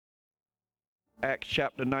Acts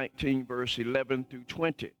chapter 19, verse 11 through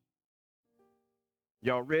 20.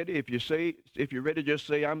 Y'all ready? If you're ready, just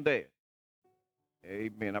say, I'm there.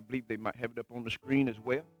 Amen. I believe they might have it up on the screen as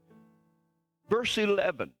well. Verse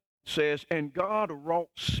 11 says, and God wrought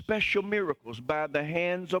special miracles by the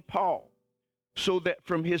hands of Paul, so that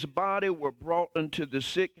from his body were brought unto the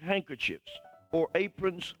sick handkerchiefs or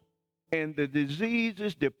aprons, and the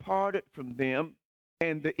diseases departed from them,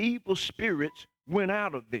 and the evil spirits went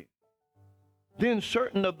out of them. Then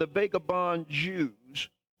certain of the vagabond Jews,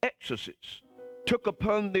 exorcists, took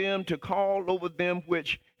upon them to call over them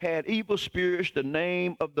which had evil spirits the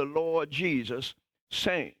name of the Lord Jesus,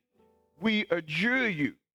 saying, we adjure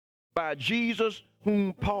you by Jesus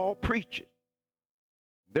whom Paul preacheth.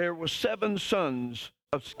 There were 7 sons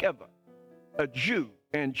of Sceva, a Jew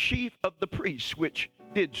and chief of the priests, which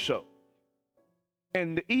did so.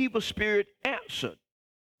 And the evil spirit answered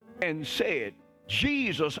and said,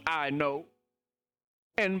 Jesus I know,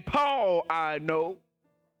 and Paul I know,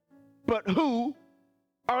 but who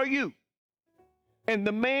are you? And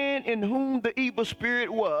the man in whom the evil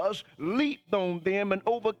spirit was leaped on them and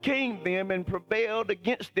overcame them and prevailed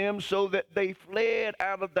against them, so that they fled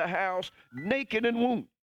out of the house naked and wounded.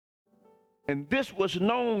 And this was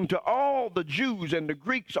known to all the Jews, and the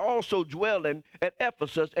Greeks also dwelling at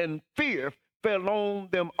Ephesus, and fear fell on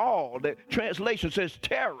them all. The translation says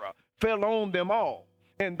terror fell on them all.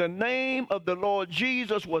 And the name of the Lord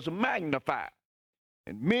Jesus was magnified.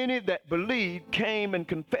 And many that believed came and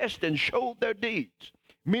confessed and showed their deeds.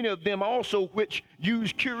 Many of them also which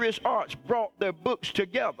used curious arts brought their books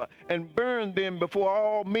together and burned them before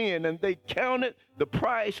all men. And they counted the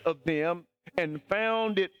price of them and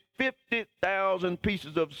found it 50,000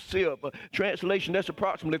 pieces of silver. Translation, that's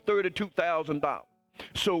approximately $32,000.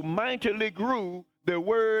 So mightily grew the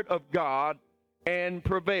word of God and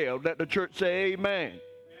prevailed. Let the church say amen.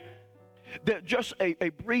 There's just a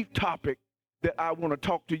brief topic that I want to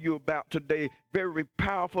talk to you about today, very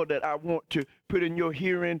powerful, that I want to put in your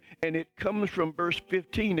hearing, and it comes from verse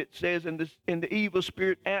 15. It says, and the evil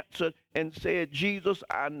spirit answered and said, Jesus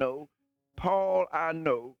I know, Paul I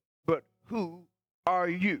know, but who are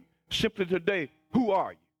you? Simply today, who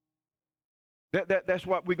are you? That's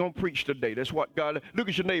what we're going to preach today. That's what God, look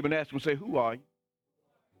at your neighbor and ask him, say, who are you?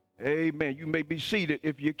 Amen. You may be seated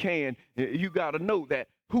if you can. You got to know that.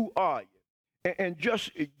 Who are you? And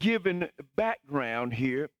just giving background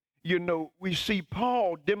here, you know, we see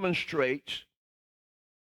Paul demonstrates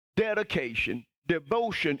dedication,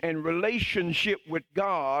 devotion, and relationship with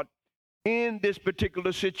God in this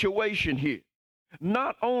particular situation here.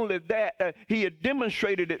 Not only that, he had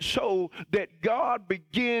demonstrated it so that God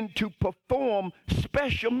began to perform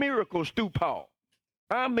special miracles through Paul.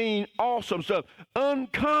 I mean, awesome stuff,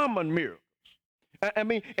 uncommon miracles. I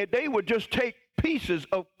mean, they would just take pieces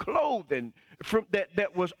of clothing from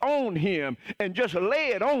that was on him and just lay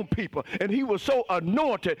it on people, and he was so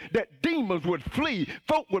anointed that demons would flee.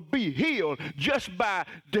 Folk would be healed just by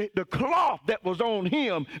the cloth that was on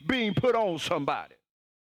him being put on somebody.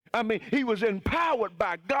 I mean, he was empowered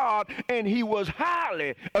by God, and he was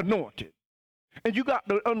highly anointed. And you got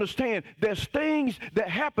to understand, there's things that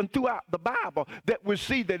happen throughout the Bible that we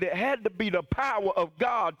see that it had to be the power of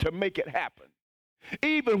God to make it happen.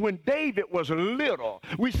 Even when David was little,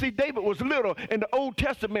 we see David was little in the Old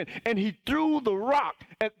Testament, and he threw the rock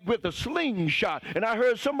with a slingshot. And I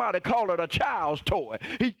heard somebody call it a child's toy.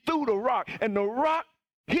 He threw the rock, and the rock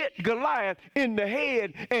hit Goliath in the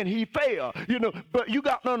head, and he fell. You know, but you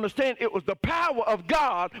got to understand, it was the power of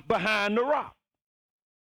God behind the rock.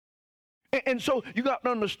 And so you got to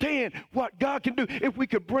understand what God can do. If we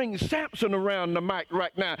could bring Samson around the mic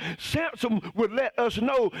right now, Samson would let us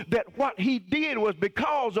know that what he did was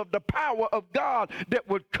because of the power of God that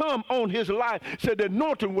would come on his life. Said the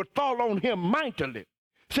anointing would fall on him mightily.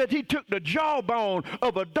 Said he took the jawbone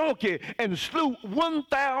of a donkey and slew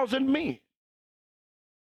 1,000 men.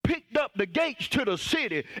 Picked up the gates to the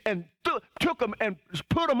city and took them and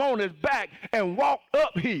put them on his back and walked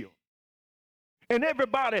uphill. And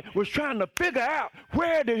everybody was trying to figure out,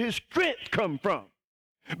 where did his strength come from?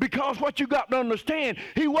 Because what you got to understand,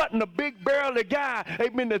 he wasn't a big burly guy,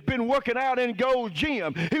 amen, that's been working out in Gold's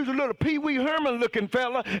Gym. He was a little Pee Wee Herman looking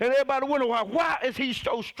fella, and everybody wondered, why is he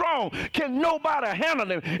so strong? Can nobody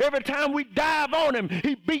handle him? Every time we dive on him,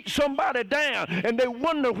 he beats somebody down, and they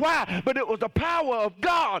wonder why, but it was the power of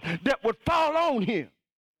God that would fall on him.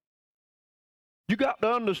 You got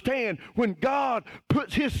to understand, when God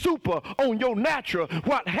puts his super on your natural,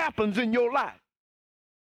 what happens in your life?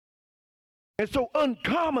 And so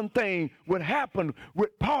uncommon thing would happen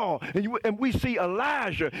with Paul. And we see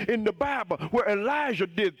Elijah in the Bible where Elijah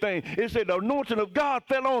did things. It said the anointing of God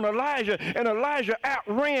fell on Elijah, and Elijah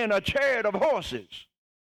outran a chariot of horses.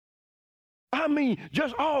 I mean,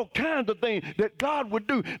 just all kinds of things that God would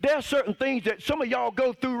do. There are certain things that some of y'all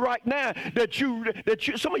go through right now that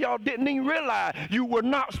some of y'all didn't even realize you were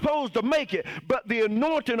not supposed to make it. But the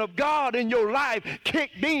anointing of God in your life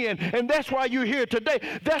kicked in, and that's why you're here today.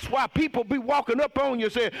 That's why people be walking up on you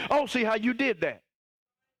and saying, I don't see how you did that.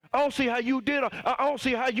 I don't see how you did it. I don't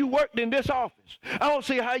see how you worked in this office. I don't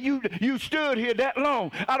see how you stood here that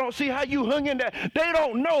long. I don't see how you hung in there. They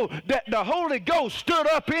don't know that the Holy Ghost stood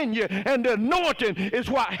up in you, and the anointing is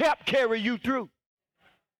what helped carry you through.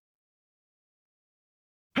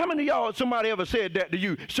 How many of y'all, somebody ever said that to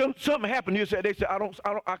you? Something happened, they said, I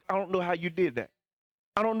don't know how you did that.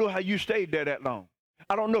 I don't know how you stayed there that long.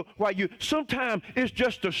 I don't know why you, sometimes it's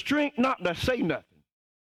just the strength not to say nothing.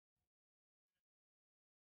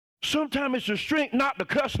 Sometimes it's the strength not to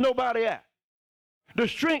cuss nobody out. The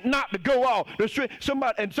strength not to go off. The strength,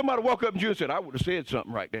 somebody walk up to you and said, I would have said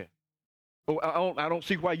something right there. Oh, I don't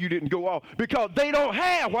see why you didn't go off. Because they don't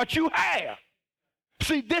have what you have.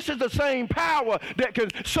 See, this is the same power that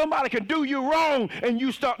somebody can do you wrong and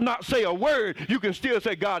you start not say a word. You can still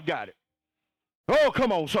say, God got it. Oh,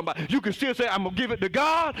 come on, somebody. You can still say, I'm going to give it to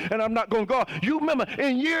God, and I'm not going to go. You remember,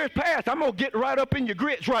 in years past, I'm going to get right up in your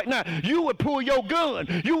grits right now. You would pull your gun.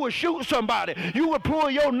 You would shoot somebody. You would pull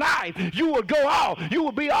your knife. You would go off. You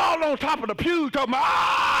would be all on top of the pew talking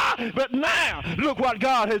about, But now, look what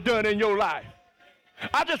God has done in your life.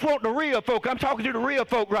 I just want the real folk. I'm talking to the real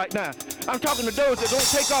folk right now. I'm talking to those that don't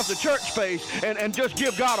take off the church face and just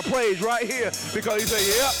give God a praise right here because he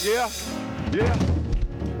say, yeah.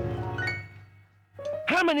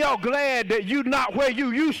 How many of y'all glad that you're not where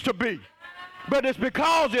you used to be? But it's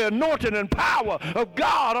because the anointing and power of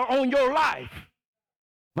God are on your life.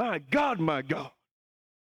 My God, my God.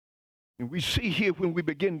 And we see here when we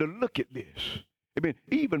begin to look at this. Amen.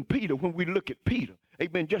 Even Peter, when we look at Peter,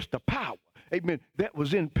 amen, just the power. Amen. That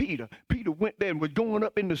was in Peter. Peter went there and was going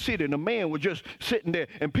up in the city, and the man was just sitting there,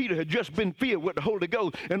 and Peter had just been filled with the Holy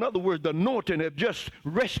Ghost. In other words, the anointing had just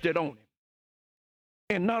rested on him.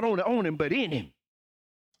 And not only on him, but in him.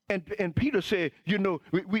 And Peter said, you know,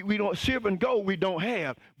 we don't, silver and gold we don't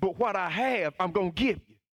have, but what I have, I'm going to give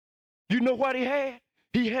you. You know what he had?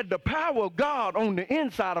 He had the power of God on the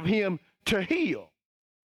inside of him to heal.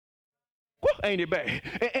 Well, ain't it bad?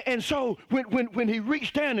 And so when he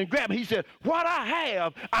reached down and grabbed him, he said, what I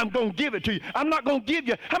have, I'm going to give it to you. I'm not going to give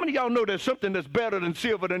you. How many of y'all know there's something that's better than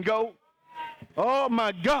silver and gold? Oh,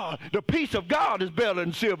 my God. The peace of God is better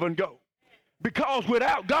than silver and gold. Because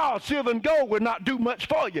without God, silver and gold would not do much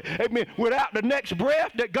for you. Amen. Without the next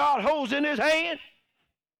breath that God holds in his hand.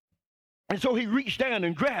 And so he reached down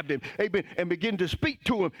and grabbed him, amen, and began to speak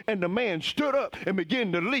to him. And the man stood up and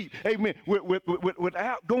began to leap, amen,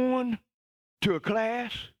 without going to a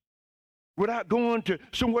class, without going to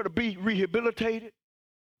somewhere to be rehabilitated,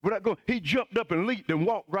 without going. He jumped up and leaped and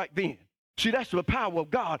walked right then. See, that's the power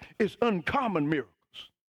of God. It's uncommon miracles.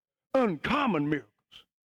 Uncommon miracles.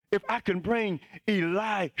 If I can bring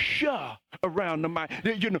Elisha around the mind,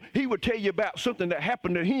 you know, he would tell you about something that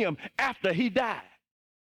happened to him after he died.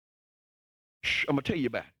 I'm going to tell you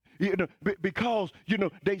about it. You know, because, you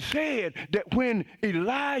know, they said that when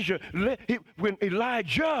Elijah left,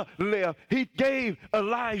 he gave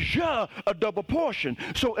Elijah a double portion.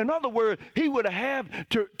 So in other words, he would have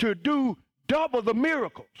to do double the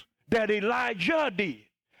miracles that Elijah did.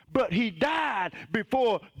 But he died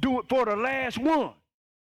before for the last one.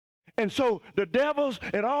 And so the devils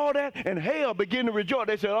and all that and hell began to rejoice.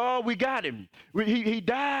 They said, oh, we got him. He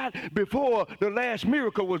died before the last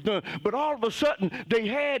miracle was done. But all of a sudden, they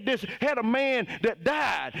had a man that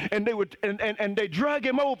died, and they drug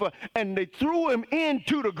him over, and they threw him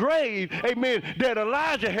into the grave, amen, that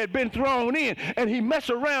Elijah had been thrown in. And he messed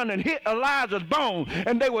around and hit Elijah's bone.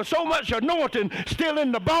 And there was so much anointing still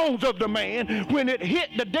in the bones of the man. When it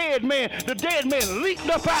hit the dead man leaped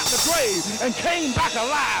up out the grave and came back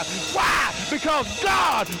alive. Why? Because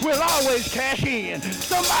God will always cash in.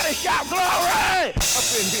 Somebody shout glory up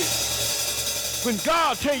in here. When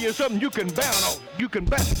God tell you something, you can bank on. You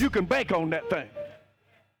can bank on that thing.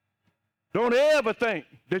 Don't ever think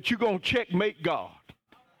that you're going to checkmate God.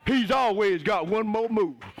 He's always got one more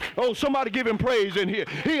move. Oh, somebody give him praise in here.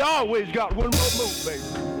 He always got one more move, baby.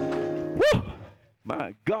 Woo!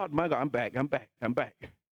 My God, I'm back.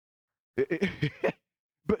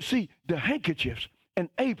 But see, the handkerchiefs and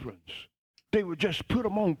aprons, they would just put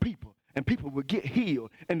them on people, and people would get healed,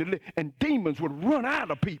 and demons would run out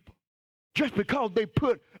of people just because they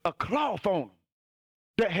put a cloth on them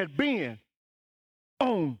that had been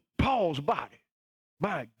on Paul's body.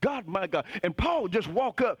 My God, my God. And Paul just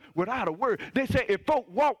walked up without a word. They say if folk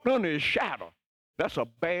walked under his shadow, that's a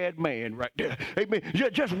bad man right there. Amen. You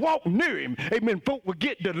just walk near him. Amen. Folk will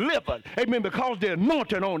get delivered. Amen. Because they're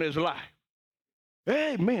anointed on his life.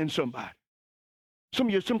 Amen, somebody. Some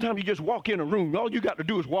of you, sometimes you just walk in a room. All you got to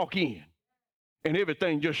do is walk in. And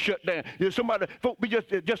everything just shut down. Somebody, folk be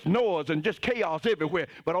just noise and just chaos everywhere.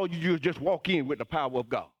 But all you do is just walk in with the power of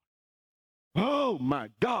God. Oh, my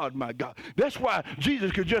God, my God. That's why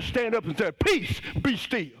Jesus could just stand up and say, peace, be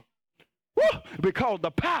still. Woo! Because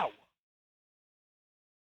the power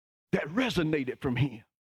that resonated from him.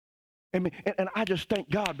 And I just thank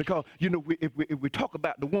God because, you know, if we talk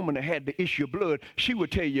about the woman that had the issue of blood, she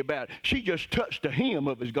would tell you about it. She just touched the hem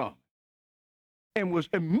of his garment and was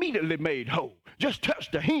immediately made whole. Just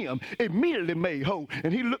touched the hem, immediately made whole.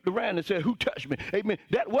 And he looked around and said, who touched me? Amen.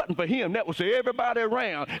 That wasn't for him. That was for everybody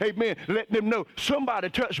around. Amen. Let them know somebody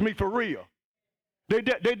touched me for real. They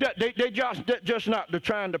just not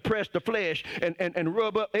trying to press the flesh and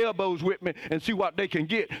rub up elbows with me and see what they can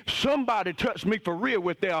get. Somebody touched me for real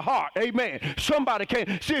with their heart. Amen. Somebody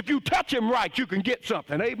can. See, if you touch him right, you can get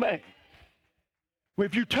something. Amen.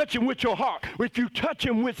 If you touch him with your heart, if you touch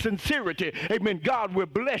him with sincerity, amen, God will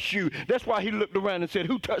bless you. That's why he looked around and said,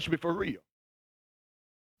 who touched me for real?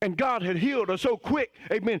 And God had healed her so quick,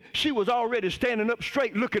 amen, she was already standing up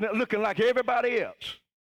straight, looking like everybody else.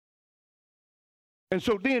 And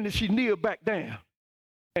so then she kneeled back down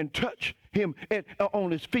and touched him on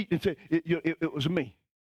his feet and said, it was me.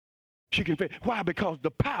 She confessed. Why? Because the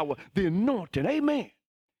power, the anointing, amen.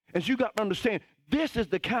 And so you got to understand, this is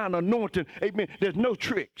the kind of anointing, amen, there's no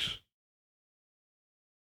tricks.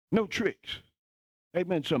 No tricks.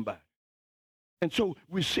 Amen, somebody. And so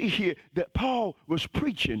we see here that Paul was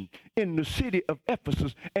preaching in the city of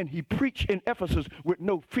Ephesus, and he preached in Ephesus with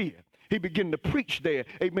no fear. He began to preach there,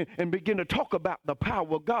 amen, and begin to talk about the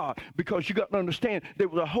power of God, because you got to understand there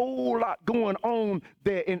was a whole lot going on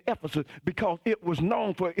there in Ephesus because it was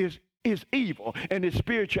known for its evil and its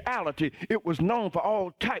spirituality. It was known for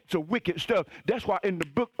all types of wicked stuff. That's why in the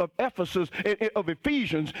book of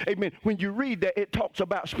Ephesians, amen, when you read that, it talks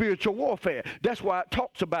about spiritual warfare. That's why it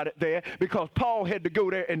talks about it there, because Paul had to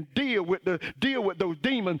go there and deal with those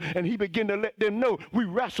demons, and he began to let them know we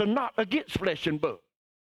wrestle not against flesh and blood,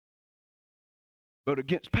 but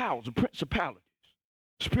against powers and principalities,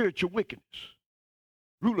 spiritual wickedness,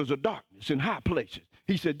 rulers of darkness in high places.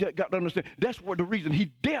 He said, got to understand, that's what the reason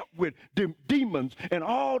he dealt with the demons and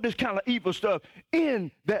all this kind of evil stuff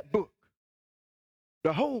in that book.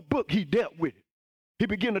 The whole book, he dealt with it. He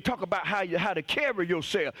began to talk about how to carry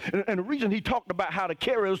yourself. And the reason he talked about how to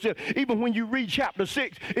carry yourself, even when you read chapter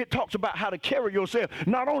 6, it talks about how to carry yourself,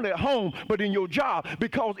 not only at home, but in your job,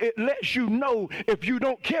 because it lets you know if you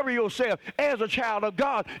don't carry yourself as a child of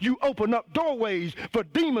God, you open up doorways for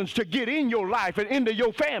demons to get in your life and into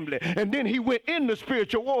your family. And then he went into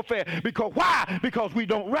spiritual warfare. Because why? Because we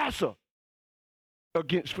don't wrestle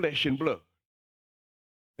against flesh and blood.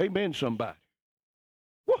 Amen, somebody.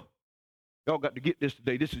 Y'all got to get this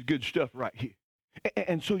today. This is good stuff right here.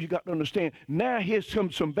 And so you got to understand, now here's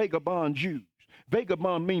some vagabond Jews.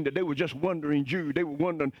 Vagabond mean that they were just wandering Jews. They were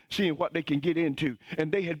wondering, seeing what they can get into.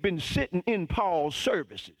 And they had been sitting in Paul's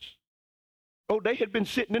services. Oh, they had been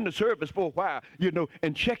sitting in the service for a while, you know,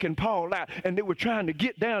 and checking Paul out. And they were trying to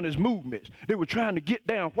get down his movements. They were trying to get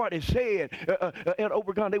down what he said at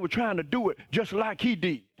Oregon. They were trying to do it just like he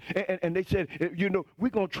did. And they said, you know, we're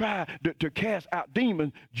going to try to cast out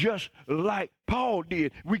demons just like Paul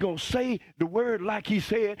did. We're going to say the word like he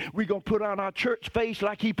said. We're going to put on our church face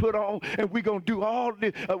like he put on. And we're going to do all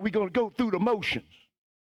this. We're going to go through the motions.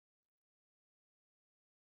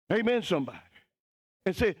 Amen, somebody.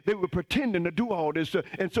 And say they were pretending to do all this stuff.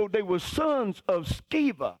 And so they were sons of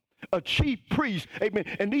Sceva, a chief priest. Amen.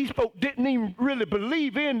 And these folk didn't even really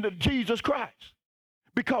believe in Jesus Christ,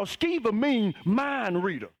 because Sceva means mind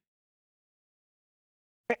reader.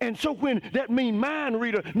 And so when that means mind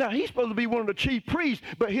reader, now he's supposed to be one of the chief priests,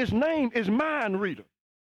 but his name is mind reader.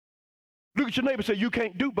 Look at your neighbor and say, you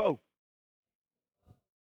can't do both.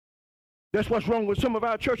 That's what's wrong with some of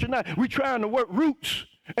our churches now. We're trying to work roots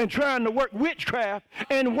and trying to work witchcraft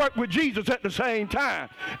and work with Jesus at the same time.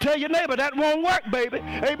 Tell your neighbor, that won't work, baby.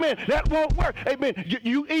 Amen. That won't work. Amen.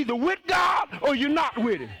 You either with God or you're not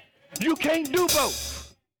with him. You can't do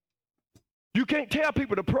both. You can't tell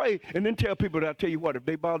people to pray and then tell people that, I tell you what, if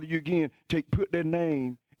they bother you again, put their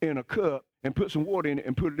name in a cup and put some water in it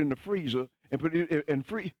and put it in the freezer and put it in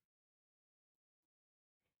free.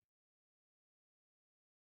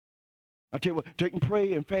 I tell you what, take and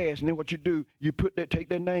pray and fast, and then what you do, you take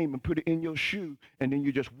that name and put it in your shoe, and then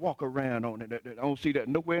you just walk around on it. I don't see that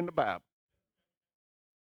nowhere in the Bible.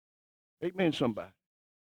 Amen, somebody.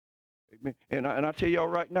 Amen. And I tell y'all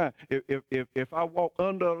right now, if I walk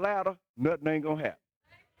under a ladder, nothing ain't gonna happen.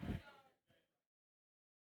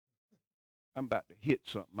 I'm about to hit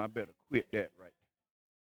something. I better quit that right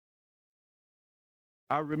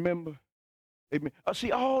now. I remember. Amen. I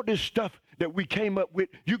see all this stuff that we came up with.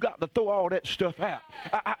 You got to throw all that stuff out.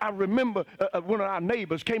 I remember one of our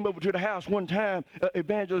neighbors came over to the house one time,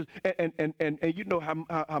 evangelist, and you know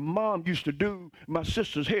how mom used to do my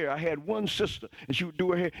sister's hair. I had one sister, and she would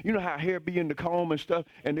do her hair. You know how hair be in the comb and stuff,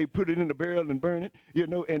 and they put it in the barrel and burn it. You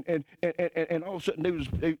know, and all of a sudden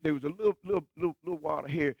there was a little wad of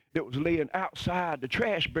hair that was laying outside the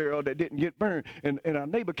trash barrel that didn't get burned. And our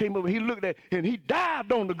neighbor came over. He looked at it, and he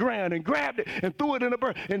dived on the ground and grabbed it and threw it in the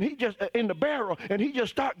barrel, and he just in the barrel, and he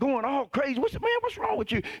just started going all crazy. What's wrong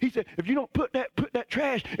with you? He said, if you don't put that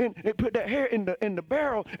trash in and put that hair in the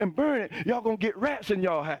barrel and burn it, y'all gonna get rats in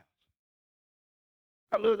y'all house.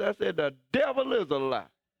 I said, the devil is a lie.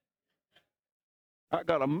 I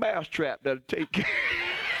got a mouse trap that'll take care.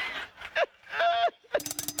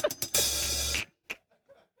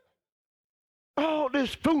 All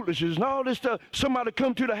this foolishness and all this stuff. Somebody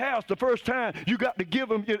come to the house the first time, you got to give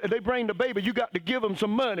them, they bring the baby, you got to give them some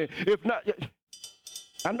money. If not,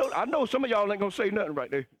 I know some of y'all ain't going to say nothing right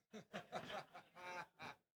there.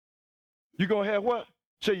 You going to have what?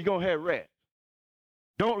 Say you're going to have rats.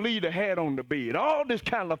 Don't leave the hat on the bed. All this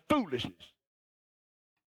kind of foolishness.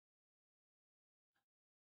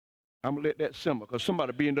 I'm going to let that simmer because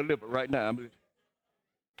somebody being delivered right now.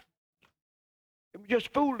 It's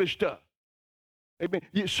just foolish stuff. Amen.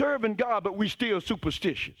 You're serving God, but we still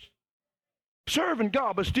superstitious. Serving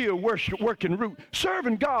God, but still working root.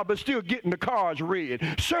 Serving God, but still getting the cards read.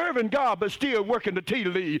 Serving God, but still working the tea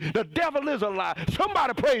leaf. The devil is a lie.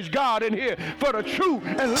 Somebody praise God in here for the true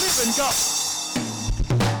and living God.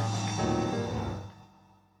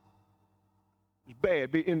 It's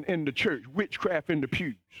bad in the church. Witchcraft in the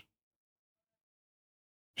pews.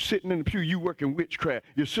 Sitting in the pew, you working witchcraft.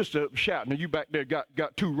 Your sister shouting, and you back there got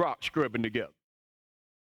two rocks scrubbing together.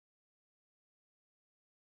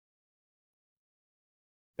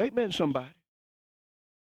 Amen, somebody.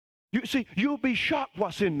 You see, you'll be shocked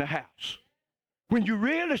what's in the house. When you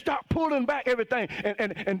really start pulling back everything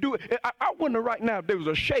and do it. I wonder right now if there was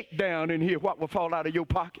a shakedown in here, what would fall out of your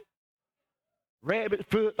pocket? Rabbit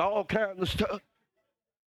foot, all kinds of stuff.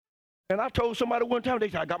 And I told somebody one time, they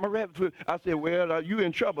said, I got my rabbit foot. I said, well, you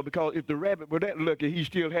in trouble because if the rabbit were that lucky, he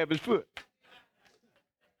still have his foot.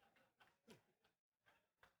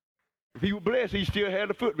 If he was blessed, he still had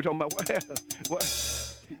the foot. We're talking about what?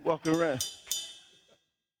 He walking around.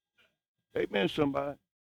 Amen, somebody.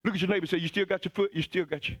 Look at your neighbor and say, you still got your foot? You still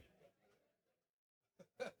got your.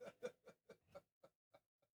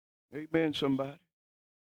 Amen, somebody.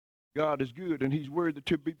 God is good and he's worthy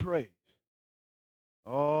to be praised.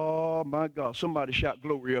 Oh, my God. Somebody shout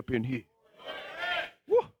glory up in here.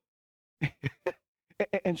 Woo.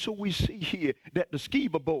 And so we see here that the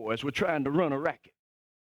Skeever boys were trying to run a racket.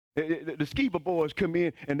 The Skeever boys come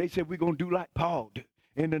in and they said, we're going to do like Paul did.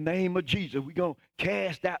 In the name of Jesus, we're going to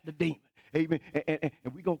cast out the demon. Amen. And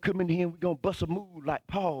we're going to come in here and we're going to bust a move like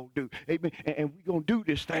Paul do. Amen. And we're going to do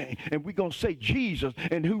this thing. And we're going to say Jesus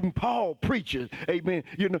and whom Paul preaches. Amen.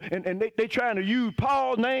 You know, and they trying to use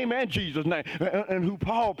Paul's name and Jesus' name and who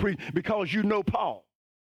Paul preaches because you know Paul.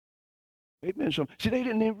 Amen. So, see, they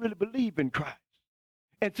didn't even really believe in Christ.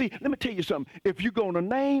 And see, let me tell you something. If you're going to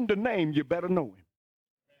name the name, you better know him.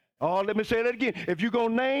 Oh, let me say that again. If you're going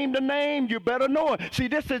to name the name, you better know it. See,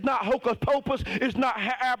 this is not hocus pocus. It's not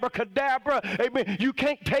abracadabra. Amen. You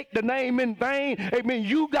can't take the name in vain. Amen.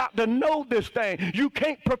 You got to know this thing. You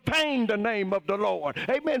can't profane the name of the Lord.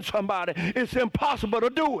 Amen, somebody. It's impossible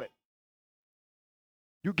to do it.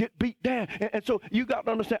 You get beat down. And so you got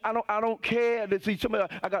to understand, I don't care. See,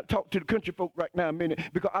 I got to talk to the country folk right now a minute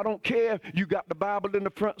because I don't care if you got the Bible in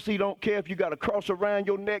the front seat. I don't care if you got a cross around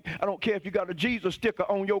your neck. I don't care if you got a Jesus sticker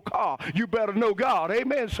on your car. You better know God.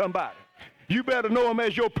 Amen, somebody. You better know him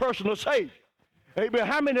as your personal Savior. Amen.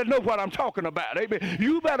 How many know what I'm talking about? Amen.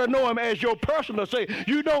 You better know him as your personal Savior.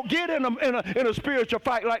 You don't get in a spiritual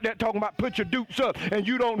fight like that talking about put your dukes up and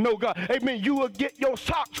you don't know God. Amen. You will get your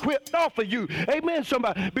socks whipped off of you. Amen,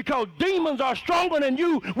 somebody. Because demons are stronger than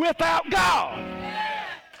you without God.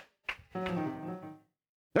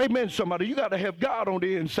 Amen, somebody. You got to have God on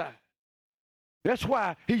the inside. That's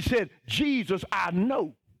why he said, Jesus, I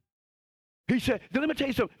know. He said, let me tell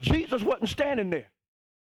you something. Jesus wasn't standing there.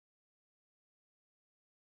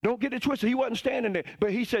 Don't get it twisted. He wasn't standing there.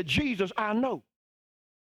 But he said, Jesus, I know.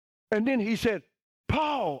 And then he said,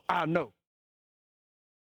 Paul, I know.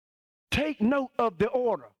 Take note of the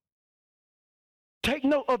order. Take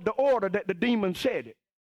note of the order that the demon said it.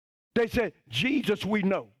 They said, Jesus, we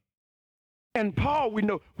know. And Paul, we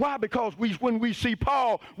know. Why? Because when we see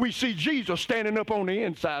Paul, we see Jesus standing up on the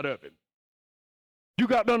inside of him. You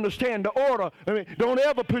got to understand the order. I mean, don't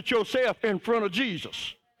ever put yourself in front of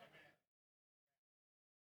Jesus.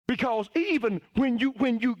 Because even when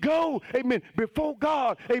you go, amen, before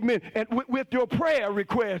God, amen, and with your prayer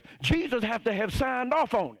request, Jesus has to have signed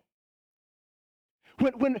off on it.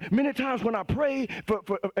 When many times when I pray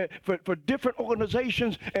for different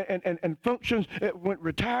organizations and functions,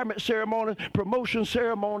 retirement ceremonies, promotion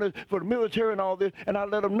ceremonies for the military and all this, and I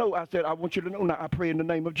let them know, I said, I want you to know now, I pray in the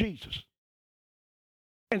name of Jesus.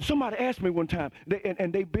 And somebody asked me one time,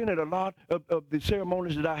 and they've been at a lot of the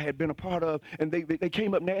ceremonies that I had been a part of, and they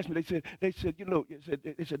came up and asked me, they said, you know,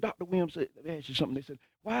 they said, Dr. Williams, let me ask you something. They said,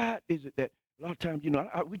 why is it that a lot of times, you know,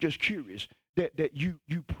 we're just curious that you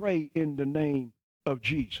pray in the name of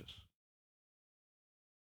Jesus?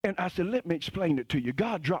 And I said, let me explain it to you.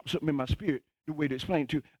 God dropped something in my spirit, the way to explain it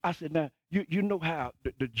to you. I said, now, you know how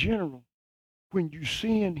the general, when you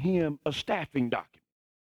send him a staffing document,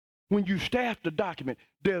 when you staff the document,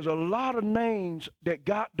 there's a lot of names that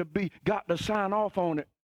got to sign off on it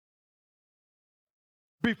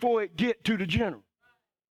before it get to the general.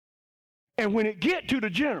 And when it get to the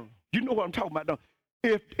general, you know what I'm talking about, don't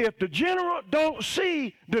you? If the general don't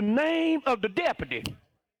see the name of the deputy,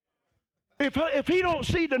 if he don't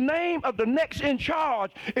see the name of the next in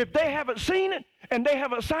charge, if they haven't seen it and they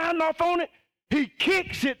haven't signed off on it, he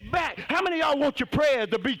kicks it back. How many of y'all want your prayers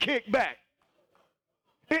to be kicked back?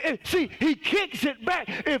 See, he kicks it back.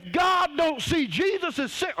 If God don't see Jesus'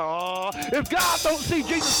 if God don't see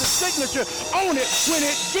Jesus' signature on it when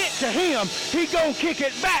it gets to him, he gonna kick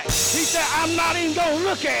it back. He said, I'm not even gonna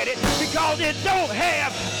look at it because it don't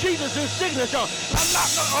have Jesus' signature.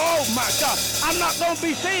 Oh my God, I'm not gonna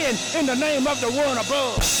be saying in the name of the one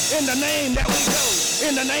above, in the name that we know,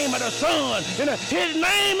 in the name of the Son. His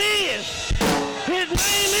name is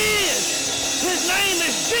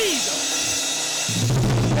Jesus.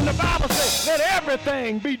 And the Bible says, let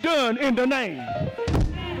everything be done in the name.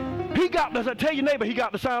 He got to, tell your neighbor, he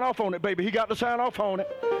got to sign off on it, baby. He got to sign off on it.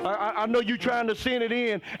 I know you trying to send it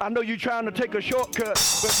in. I know you trying to take a shortcut,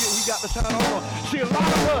 but he got to sign off on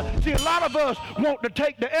it. See, a lot of us want to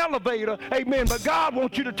take the elevator, amen, but God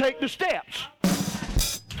wants you to take the steps.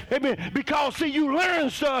 Amen. Because, see, you learn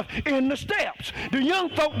stuff in the steps. The young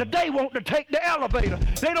folk today want to take the elevator.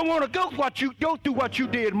 They don't want to go through what you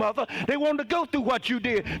did, mother. They want to go through what you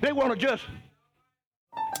did. They want to just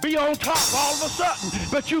be on top all of a sudden.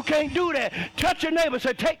 But you can't do that. Touch your neighbor and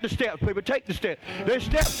say, take the steps, baby, take the steps. There's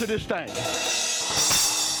steps to this thing.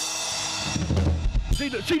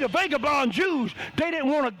 See, the vagabond Jews, they didn't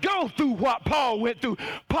want to go through what Paul went through.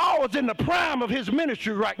 Paul was in the prime of his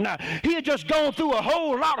ministry right now. He had just gone through a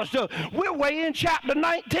whole lot of stuff. We're way in chapter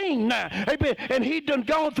 19 now. Amen. And he'd done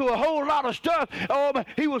gone through a whole lot of stuff. Oh,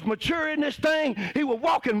 he was maturing this thing. He was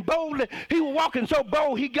walking boldly. He was walking so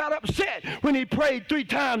bold, he got upset when he prayed 3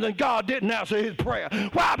 times and God didn't answer his prayer.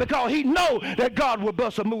 Why? Because he know that God would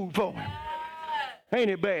bust a move for him. Ain't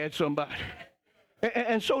it bad, somebody?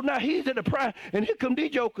 And so now he's at the prime, and here come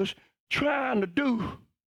these jokers trying to do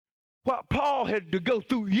what Paul had to go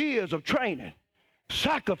through years of training,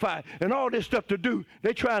 sacrifice, and all this stuff to do.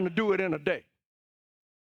 They're trying to do it in a day.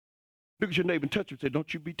 Look at your neighbor and touch him and say,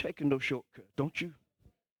 don't you be taking no shortcut, don't you?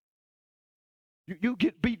 You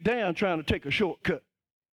get beat down trying to take a shortcut.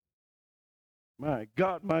 My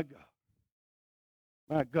God, my God.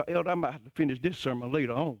 My God, Elder, I might have to finish this sermon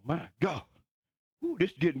later on. My God. Ooh,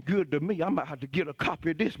 this is getting good to me. I might have to get a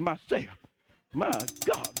copy of this myself. My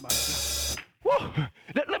God, my God. Whoa.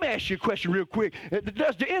 Let me ask you a question real quick.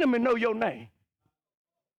 Does the enemy know your name?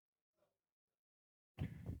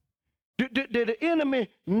 Did the enemy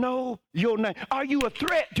know your name? Are you a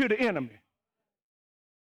threat to the enemy?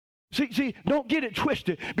 See, don't get it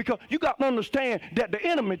twisted, because you got to understand that the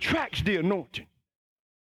enemy tracks the anointing.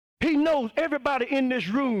 He knows everybody in this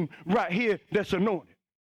room right here that's anointed.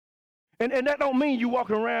 And that don't mean you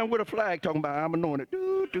walking around with a flag talking about, I'm anointed.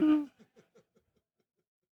 Doo, doo.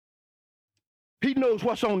 He knows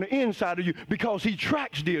what's on the inside of you because he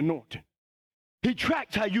tracks the anointing. He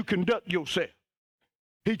tracks how you conduct yourself.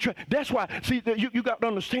 That's why, see, you got to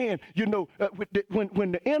understand, you know,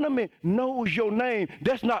 when the enemy knows your name,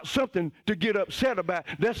 that's not something to get upset about.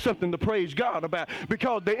 That's something to praise God about.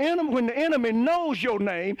 Because when the enemy knows your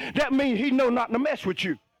name, that means he know not to mess with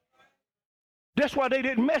you. That's why they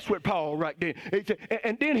didn't mess with Paul right then.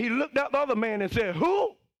 And then he looked at the other man and said,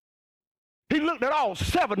 who? He looked at all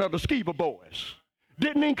 7 of the Skeever boys.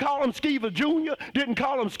 Didn't even call him Skeever Jr., didn't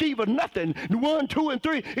call him Skeever nothing. 1, 2, and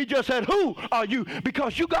 3. He just said, who are you?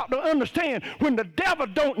 Because you got to understand, when the devil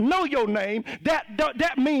don't know your name,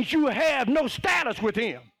 that means you have no status with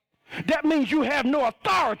him. That means you have no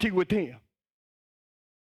authority with him.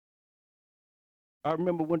 I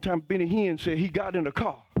remember one time Benny Hinn said he got in a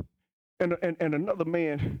car, and another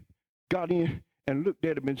man got in and looked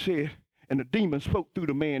at him and said, and the demon spoke through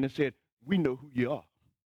the man and said, we know who you are.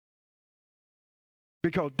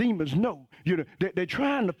 Because demons know, they're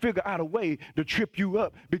trying to figure out a way to trip you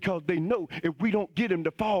up, because they know if we don't get him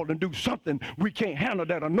to fall and do something, we can't handle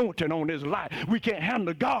that anointing on his life. We can't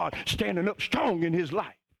handle God standing up strong in his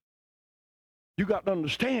life. You got to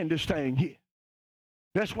understand this thing here.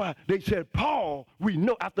 That's why they said, Paul, we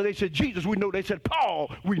know. After they said Jesus, we know. They said,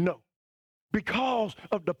 Paul, we know. Because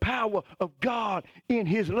of the power of God in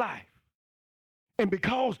his life. And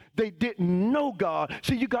because they didn't know God,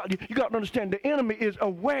 see, you got to understand, the enemy is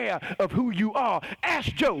aware of who you are.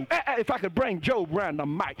 Ask Job. If I could bring Job around the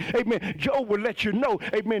mic, amen, Job will let you know,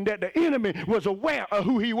 amen, that the enemy was aware of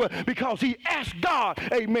who he was, because he asked God,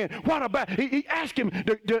 amen, what about, he asked him,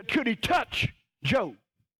 could he touch Job?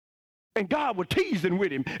 And God was teasing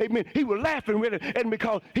with him. Amen. He was laughing with him. And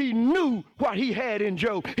because he knew what he had in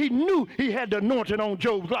Job, he knew he had the anointing on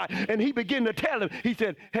Job's life. And he began to tell him, he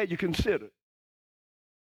said, have you considered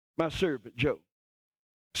my servant Job?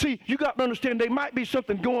 See, you got to understand, there might be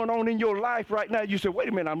something going on in your life right now. You say, wait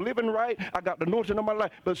a minute, I'm living right. I got the anointing on my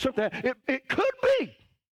life. But something, it could be.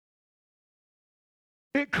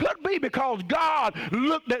 It could be because God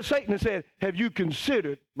looked at Satan and said, have you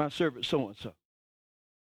considered my servant so-and-so?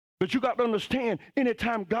 But you got to understand,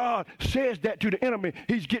 anytime God says that to the enemy,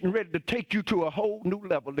 he's getting ready to take you to a whole new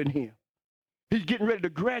level in him. He's getting ready to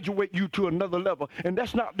graduate you to another level. And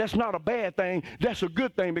that's not a bad thing. That's a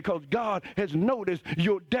good thing, because God has noticed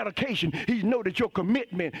your dedication. He's noticed your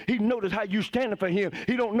commitment. He noticed how you standing for him.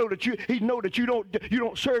 He know that you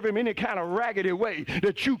don't serve him any kind of raggedy way,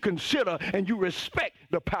 that you consider and you respect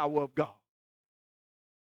the power of God.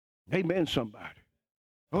 Amen, somebody.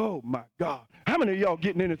 Oh, my God. How many of y'all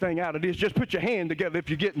getting anything out of this? Just put your hand together if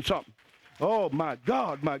you're getting something. Oh, my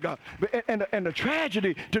God, my God. And the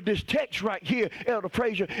tragedy to this text right here, Elder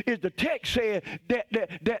Frazier, is the text said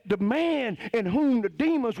that the man in whom the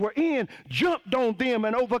demons were in jumped on them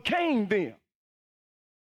and overcame them.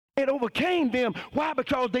 It overcame them. Why?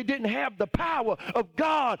 Because they didn't have the power of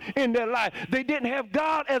God in their life. They didn't have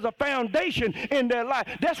God as a foundation in their life.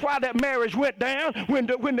 That's why that marriage went down when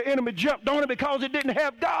the enemy jumped on it, because it didn't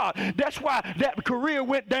have God. That's why that career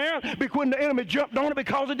went down when the enemy jumped on it,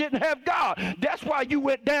 because it didn't have God. That's why you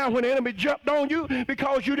went down when the enemy jumped on you,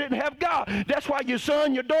 because you didn't have God. That's why your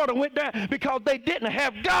son, your daughter went down, because they didn't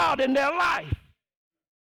have God in their life.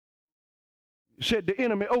 It said the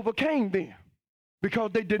enemy overcame them,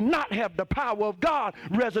 because they did not have the power of God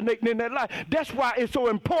resonating in their life. That's why it's so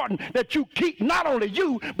important that you keep not only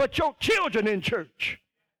you, but your children in church.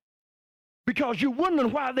 Because you're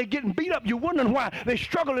wondering why they're getting beat up. You're wondering why they're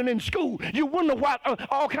struggling in school. You wonder why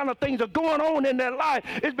all kind of things are going on in their life.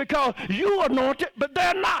 It's because you're anointed, but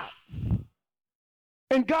they're not.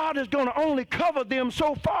 And God is going to only cover them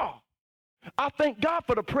so far. I thank God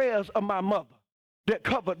for the prayers of my mother that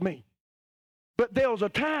covered me. But there was a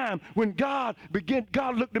time when God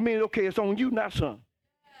looked at me and, okay, it's on you now, son.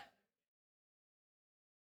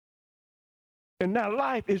 And now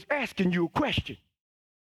life is asking you a question.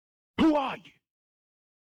 Who are you?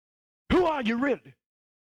 Who are you really?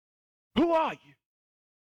 Who are you?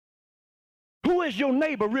 Who is your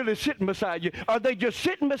neighbor really sitting beside you? Are they just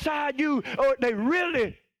sitting beside you, or they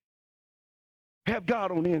really have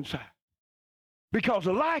God on the inside? Because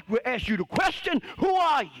life will ask you the question, who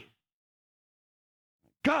are you?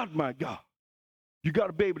 God, my God. You got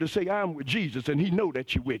to be able to say, I'm with Jesus, and he know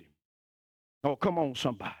that you're with him. Oh, come on,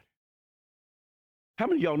 somebody. How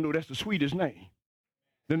many of y'all know that's the sweetest name?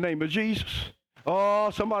 The name of Jesus.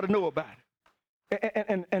 Oh, somebody know about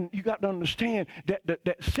it. And you got to understand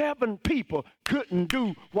that 7 people couldn't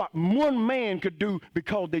do what one man could do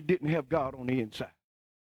because they didn't have God on the inside.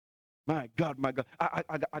 My God, my God.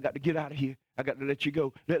 I got to get out of here. I got to let you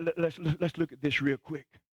go. Let's look at this real quick.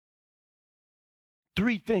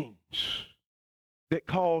 3 things that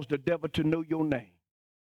cause the devil to know your name.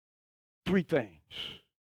 3 things.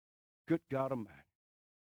 Good God Almighty.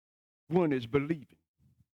 One is believing.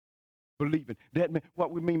 Believing.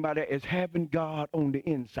 What we mean by that is having God on the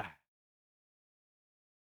inside.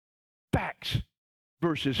 Facts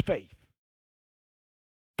versus faith.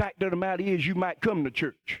 Fact of the matter is, you might come to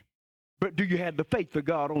church, But do you have the faith of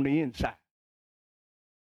God on the inside?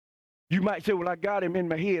 You might say, well, I got him in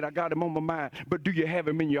my head, I got him on my mind, but do you have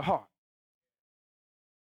him in your heart?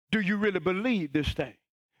 Do you really believe this thing?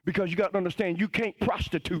 Because you got to understand, you can't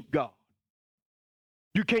prostitute God.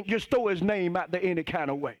 You can't just throw his name out there any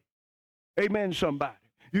kind of way. Amen, somebody.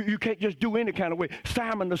 You can't just do any kind of way.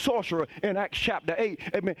 Simon the sorcerer in Acts chapter 8,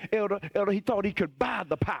 amen, elder, he thought he could buy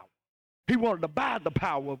the power. He wanted to buy the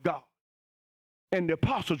power of God. And the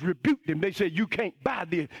apostles rebuked him. They said, you can't buy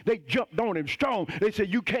this. They jumped on him strong. They said,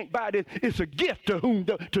 you can't buy this. It's a gift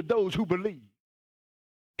to those who believe.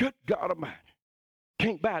 Good God Almighty.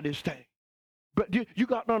 Can't buy this thing. But you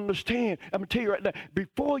got to understand, I'm going to tell you right now,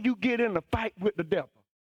 before you get in a fight with the devil,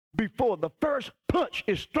 before the first punch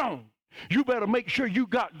is thrown, you better make sure you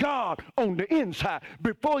got God on the inside.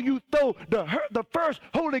 Before you throw the first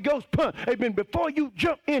Holy Ghost punch, amen, before you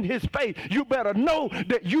jump in his face, you better know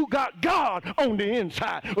that you got God on the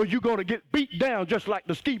inside, or you're going to get beat down just like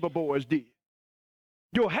the Steva boys did.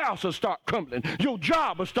 Your house will start crumbling. Your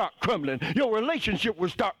job will start crumbling. Your relationship will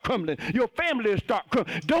start crumbling. Your family will start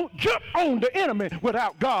crumbling. Don't jump on the enemy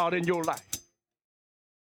without God in your life.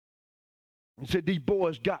 He said these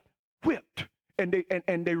boys got whipped. And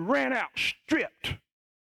they ran out stripped,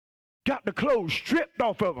 got the clothes stripped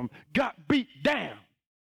off of them, got beat down,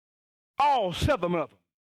 all 7 of them.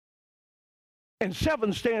 And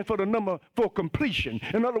 7 stands for the number for completion.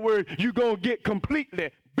 In other words, you're going to get completely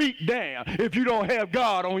beat down if you don't have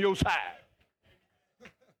God on your side.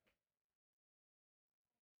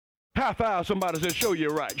 High five somebody says, show you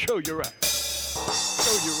right, show you right,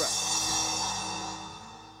 show you right.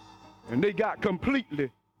 And they got completely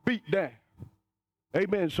beat down.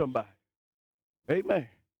 Amen, somebody. Amen.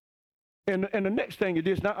 And the next thing is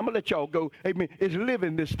this. Now, I'm going to let y'all go. Amen. Is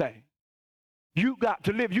living this thing. You got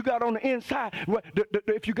to live. You got on the inside.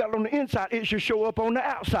 If you got on the inside, it should show up on the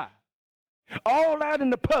outside. All out in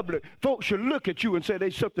the public, folks should look at you and say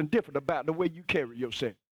there's something different about the way you carry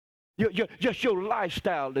yourself. Just your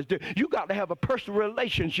lifestyle is different. You got to have a personal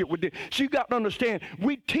relationship with it. So you got to understand,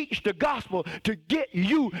 we teach the gospel to get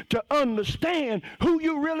you to understand who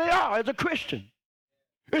you really are as a Christian.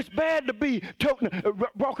 It's bad to be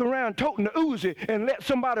walking around toting the Uzi and let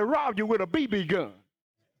somebody rob you with a BB gun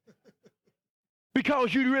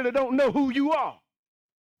because you really don't know who you are.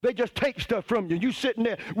 They just take stuff from you. You sitting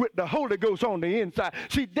there with the Holy Ghost on the inside.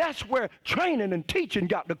 See, that's where training and teaching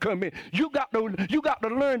got to come in. You got to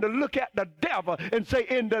learn to look at the devil and say,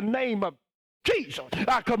 in the name of Jesus,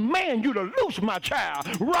 I command you to loose my child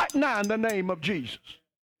right now in the name of Jesus.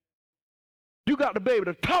 You got to be able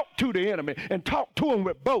to talk to the enemy and talk to him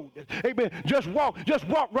with boldness. Amen. Just walk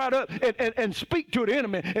right up and speak to the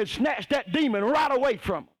enemy and snatch that demon right away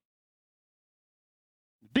from him.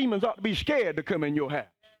 Demons ought to be scared to come in your house.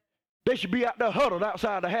 They should be out there huddled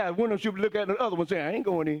outside the house. One of them should look at the other one and say, I ain't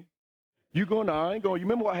going in. You going? No, I ain't going. You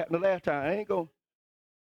remember what happened the last time? I ain't going.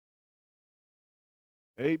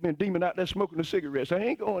 Amen. Demon out there smoking the cigarettes. I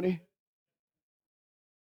ain't going in.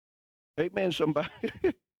 Amen, somebody.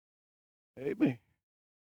 Amen.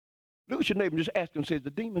 Look at your neighbor and just ask him, says, the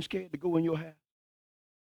demon scared to go in your house?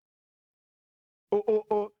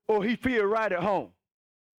 Or he feel right at home.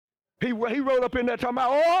 He rolled up in there talking about,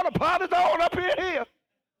 oh, the party's on up in here.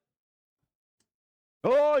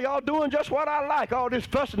 Oh, y'all doing just what I like. All this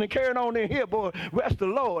fussing and carrying on in here, boy. Rest the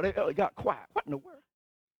Lord. They got quiet. What in the world?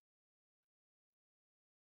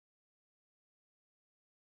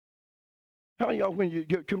 How many of y'all, when you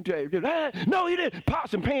come to no, he didn't.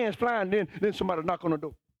 Pots and pans flying, then somebody knock on the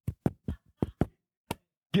door.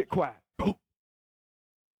 Get quiet. Boom.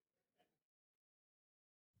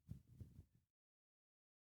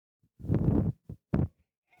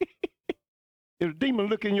 If a demon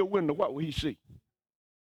look in your window, what will he see?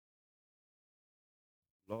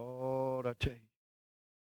 Lord, I tell you.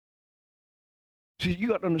 See, you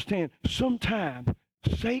got to understand, sometimes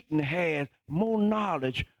Satan has more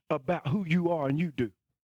knowledge about who you are than you do.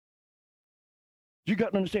 You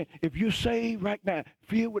got to understand, if you're saved right now,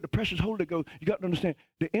 filled with the precious Holy Ghost, you got to understand,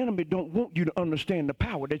 the enemy don't want you to understand the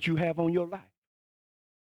power that you have on your life.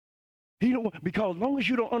 He don't, because as long as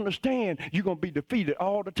you don't understand, you're going to be defeated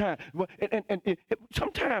all the time. And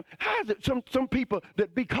sometimes, how is it some people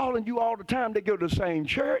that be calling you all the time, they go to the same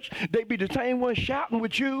church, they be the same one shouting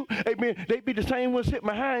with you, amen, they be the same one sitting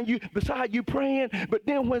behind you, beside you praying, but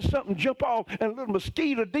then when something jump off and a little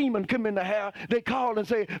mosquito demon come in the house, they call and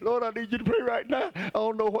say, Lord, I need you to pray right now. I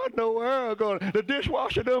don't know what no where I'm going. The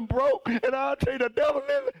dishwasher done broke, and I'll tell you the devil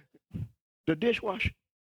in the dishwasher.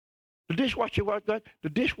 The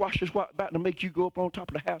dishwasher is what about to make you go up on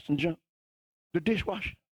top of the house and jump. The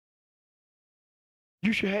dishwasher.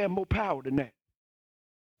 You should have more power than that.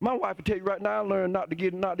 My wife will tell you right now, I learned not to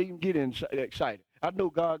even get excited. I know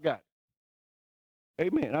God got it.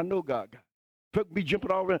 Amen. I know God got it. Folk be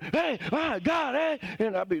jumping all around. Hey, my God, hey.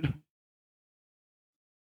 And I be,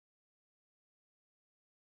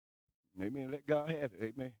 amen, let God have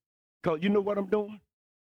it. Amen. Because you know what I'm doing?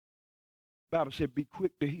 The Bible said, be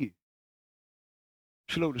quick to hear,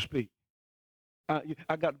 slow to speak.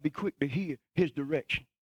 I got to be quick to hear his direction.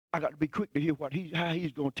 I got to be quick to hear how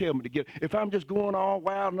he's going to tell me to get. If I'm just going all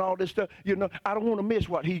wild and all this stuff, I don't want to miss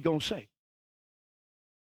what he's going to say.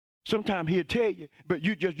 Sometimes he'll tell you, but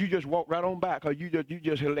you just walk right on by because you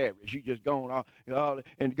just hilarious. You just going all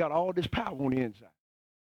and got all this power on the inside.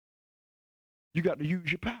 You got to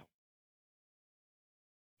use your power.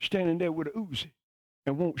 Standing there with an Uzi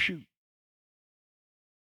and won't shoot.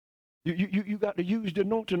 You got to use the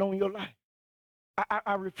anointing on your life.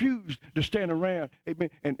 I refuse to stand around,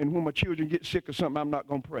 amen, and when my children get sick or something, I'm not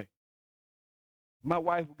going to pray. My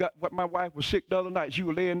wife was sick the other night. She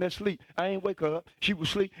was laying there asleep. I ain't wake her up. She was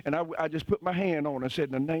asleep, and I just put my hand on her and said,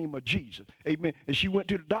 in the name of Jesus, amen. And she went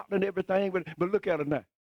to the doctor and everything, but look at her now.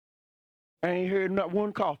 I ain't heard not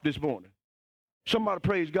one cough this morning. Somebody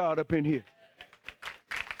praise God up in here.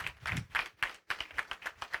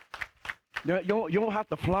 You don't have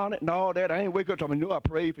to flaunt it and all that. I ain't wake up talking, no, I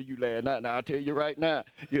prayed for you last night. Now, I tell you right now,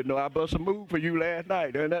 I bust a move for you last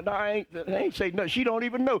night. And I ain't say nothing. She don't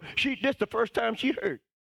even know. This the first time she heard.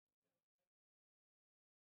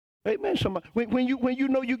 Amen. Somebody, when you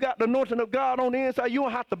know you got the anointing of God on the inside, you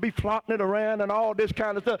don't have to be flaunting it around and all this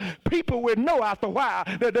kind of stuff. People will know after a while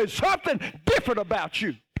that there's something different about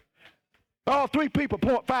you. All 3 people,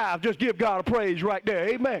 0.5, just give God a praise right there.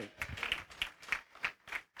 Amen.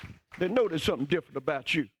 They know there's something different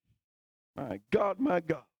about you. My God, my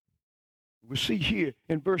God. We see here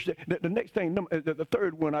in verse, the next thing, the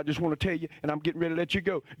third one I just want to tell you, and I'm getting ready to let you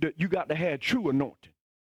go, that you got to have true anointing.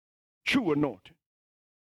 True anointing.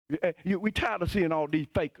 We tired of seeing all these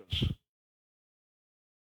fakers.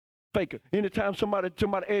 Faker. Anytime somebody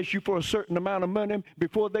asks you for a certain amount of money,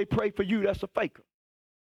 before they pray for you, that's a faker.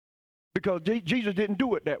 Because Jesus didn't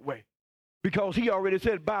do it that way. Because he already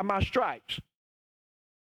said, by my stripes.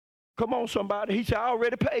 Come on, somebody. He said, I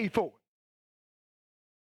already paid for it.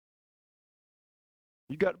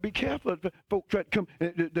 You got to be careful. Folks try to come.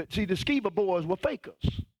 See, the Skiba boys were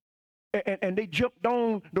fakers. And they jumped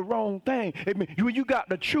on the wrong thing. I mean, when you got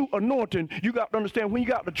the true anointing, you got to understand, when you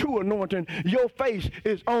got the true anointing, your face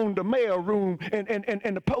is on the mail room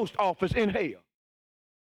and the post office in hell.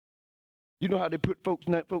 You know how they put folks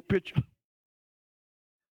in that folk picture?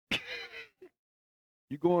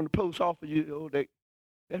 You go in the post office,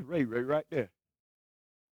 that's Ray right there.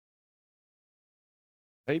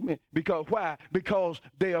 Amen. Because why? Because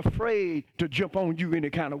they're afraid to jump on you any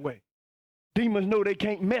kind of way. Demons know they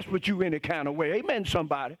can't mess with you any kind of way. Amen,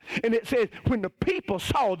 somebody. And it says, when the people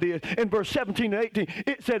saw this, in verse 17 and 18,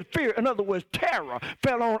 it said fear, in other words, terror,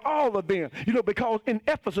 fell on all of them. Because in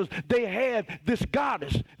Ephesus, they had this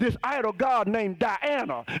goddess, this idol god named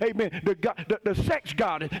Diana. Amen. The sex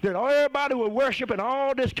goddess that everybody would worship and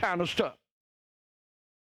all this kind of stuff.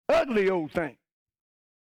 Ugly old thing.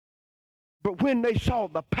 But when they saw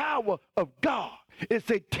the power of God, it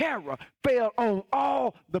said terror fell on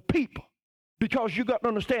all the people. Because you got to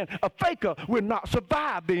understand, a faker will not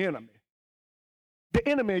survive the enemy. The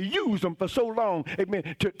enemy used them for so long,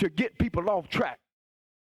 amen, to get people off track,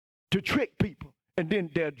 to trick people, and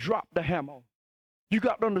then they'll drop the hammer. You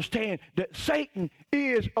got to understand that Satan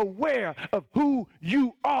is aware of who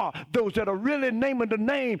you are, those that are really naming the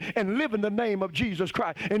name and living the name of Jesus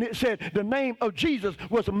Christ. And it said the name of Jesus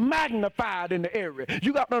was magnified in the area.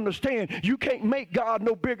 You got to understand, you can't make God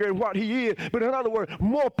no bigger than what he is. But in other words,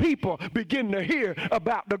 more people begin to hear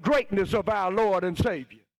about the greatness of our Lord and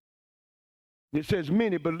Savior. It says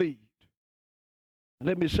many believed.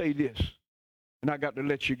 Let me say this, and I got to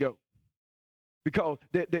let you go. Because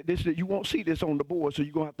you won't see this on the board, so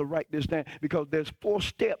you're going to have to write this down, because there's 4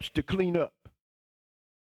 steps to clean up.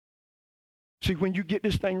 See, when you get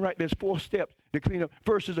this thing right, there's 4 steps to clean up.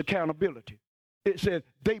 First is accountability. It says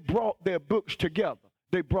they brought their books together.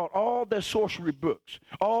 They brought all their sorcery books,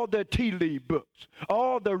 all their tea leaf books,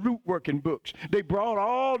 all their root working books. They brought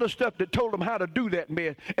all the stuff that told them how to do that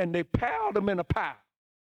mess, and they piled them in a pile.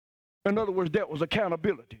 In other words, that was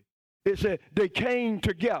accountability. It said they came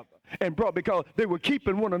together and brought, because they were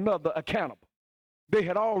keeping one another accountable. They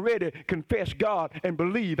had already confessed God and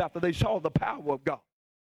believed after they saw the power of God.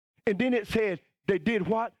 And then it said they did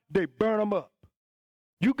what? They burned them up.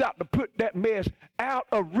 You got to put that mess out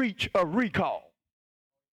of reach of recall.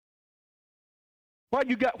 Why'd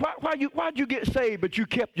you get saved but you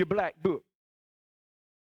kept your black book?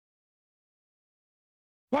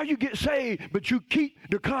 Why you get saved, but you keep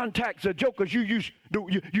the contacts of jokers you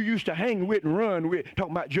used to hang with and run with,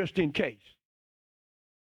 talking about just in case.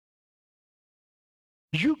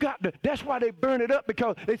 You got to, that's why they burn it up,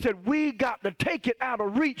 because they said, we got to take it out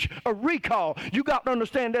of reach of recall. You got to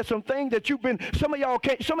understand there's some things that some of y'all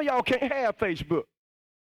can't have Facebook.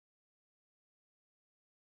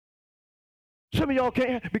 Some of y'all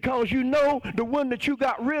can't, because you know the one that you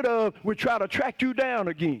got rid of will try to track you down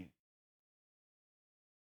again.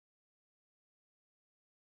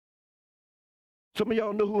 Some of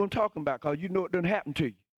y'all know who I'm talking about, because you know it done happened to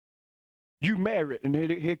you. You married, and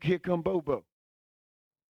here come Bobo.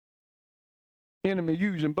 Enemy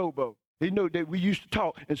using Bobo. They know that we used to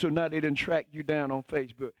talk, and so now they done track you down on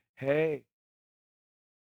Facebook. Hey,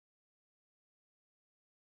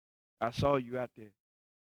 I saw you out there.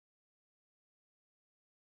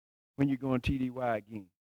 When you going TDY again?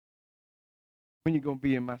 When you going to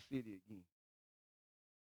be in my city again?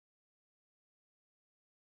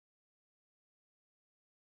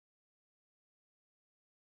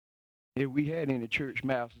 If we had any church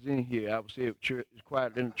mouses in here, I would say it's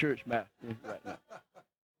quiet in the church mouse right now.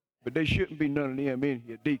 But there shouldn't be none of them in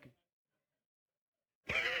here, deacons.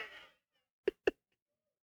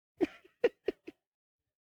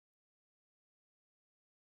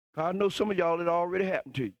 I know some of y'all it already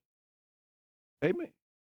happened to you. Amen.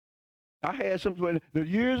 I had some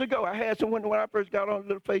years ago. I had someone when I first got on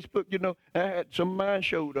little Facebook. You know, I had some of mine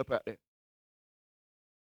showed up out there.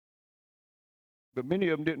 But many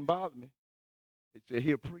of them didn't bother me. They said,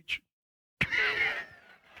 "Here, preacher."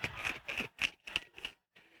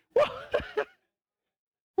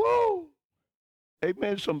 Whoa.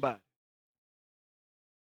 Amen, somebody.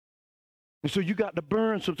 And so you got to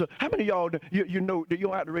burn some stuff. How many of y'all, you know, you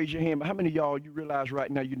don't have to raise your hand, but how many of y'all you realize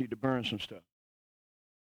right now you need to burn some stuff?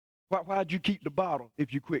 Why'd you keep the bottle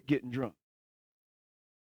if you quit getting drunk?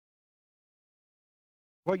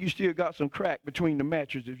 Why you still got some crack between the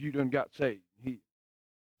mattress if you done got saved?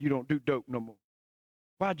 You don't do dope no more.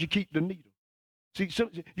 Why'd you keep the needle? See,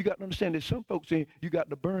 you got to understand that some folks in you got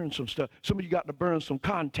to burn some stuff. Some of you got to burn some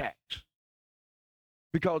contacts.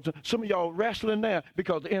 Because some of y'all wrestling now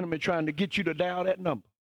because the enemy trying to get you to dial that number.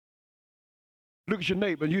 Look at your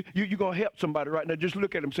neighbor. You're going to help somebody right now. Just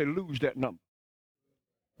look at them and say, lose that number.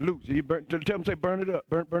 Lose it. Tell them, say, burn it up.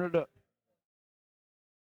 Burn it up.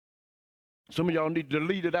 Some of y'all need to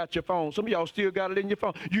delete it out your phone. Some of y'all still got it in your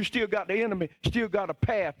phone. You still got the enemy, still got a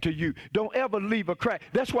path to you. Don't ever leave a crack.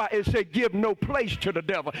 That's why it said give no place to the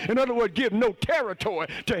devil. In other words, give no territory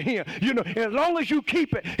to him. You know, as long as you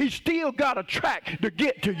keep it, he still got a track to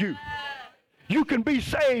get to you. You can be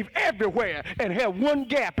saved everywhere and have one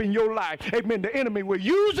gap in your life. Amen. The enemy will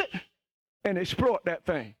use it and exploit that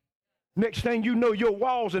thing. Next thing you know, your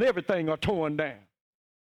walls and everything are torn down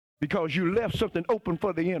because you left something open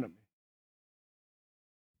for the enemy.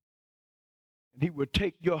 And he would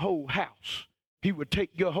take your whole house. He would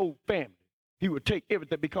take your whole family. He would take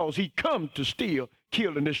everything because he come to steal,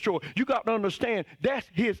 kill, and destroy. You got to understand that's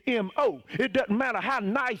his M.O. It doesn't matter how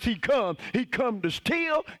nice he come to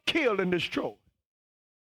steal, kill, and destroy.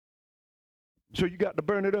 So you got to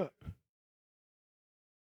burn it up.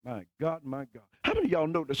 My God, my God. How many of y'all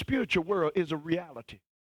know the spiritual world is a reality?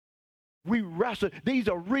 We wrestle. These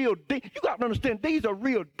are real you got to understand these are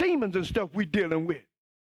real demons and stuff we dealing with.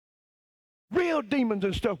 Real demons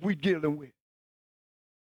and stuff we dealing with.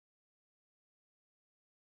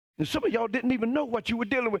 And some of y'all didn't even know what you were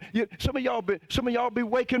dealing with. Some of y'all be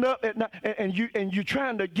waking up at night and you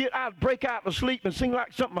trying to break out of sleep and seem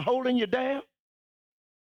like something holding you down.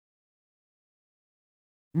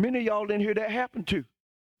 Many of y'all didn't hear that happen to.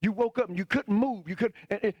 You woke up and you couldn't move.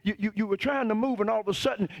 You were trying to move, and all of a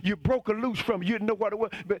sudden you broke loose from it. You didn't know what it was.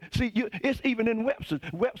 But see, it's even in Webster's.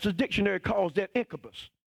 Webster's dictionary calls that incubus.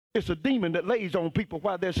 It's a demon that lays on people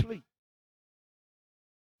while they're asleep.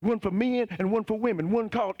 One for men and one for women. One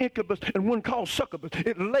called incubus and one called succubus.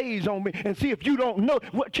 It lays on me. And see if you don't know.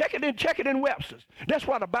 Check it in Webster's. That's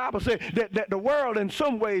why the Bible says that the world in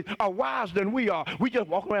some ways are wiser than we are. We just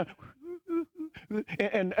walk around.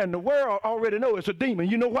 And the world already know it's a demon.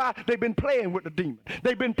 You know why? They've been playing with the demon.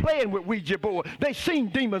 They've been playing with Ouija board. They've seen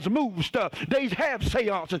demons move stuff. They have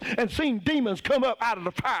seances and seen demons come up out of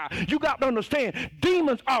the fire. You got to understand,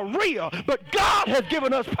 demons are real, but God has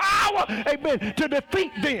given us power, amen, to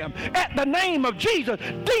defeat them. At the name of Jesus,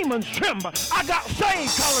 demons tremble. I got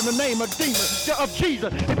saved calling the name of Jesus.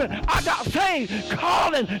 Amen. I got saved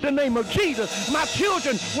calling the name of Jesus. My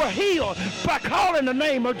children were healed by calling the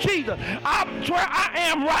name of Jesus. That's where I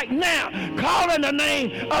am right now, calling the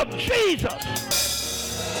name of Jesus.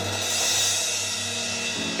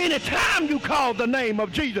 Anytime you call the name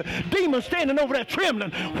of Jesus, demons standing over there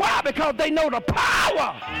trembling. Why? Because they know the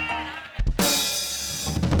power.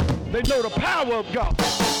 They know the power of God.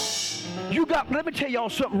 Let me tell y'all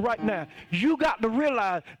something right now. You got to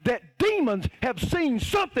realize that demons have seen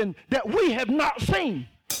something that we have not seen.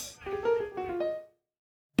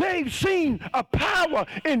 They've seen a power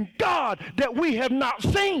in God that we have not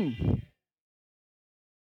seen.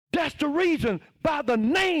 That's the reason, by the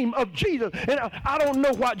name of Jesus. And I don't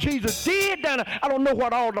know what Jesus did, and I don't know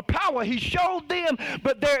what all the power he showed them,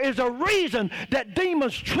 but there is a reason that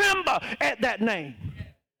demons tremble at that name.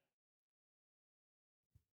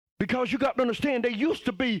 Because you got to understand, they used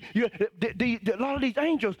to be, a lot of these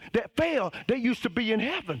angels that fell, they used to be in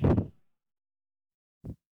heaven.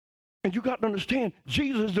 And you got to understand,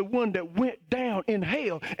 Jesus is the one that went down in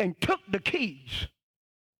hell and took the keys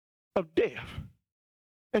of death.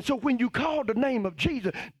 And so when you call the name of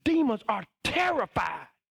Jesus, demons are terrified.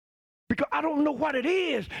 Because I don't know what it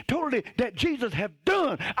is totally that Jesus have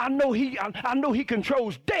done. I know he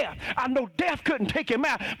controls death. I know death couldn't take him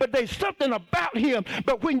out, but there's something about him.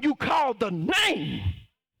 But when you call the name,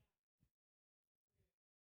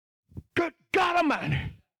 good God Almighty,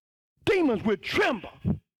 demons will tremble.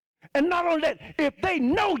 And not only that, if they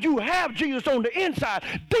know you have Jesus on the inside,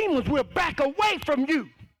 demons will back away from you.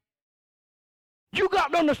 You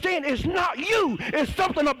got to understand, it's not you. It's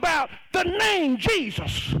something about the name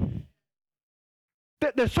Jesus.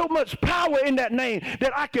 That there's so much power in that name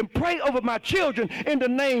that I can pray over my children in the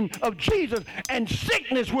name of Jesus and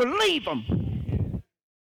sickness will leave them.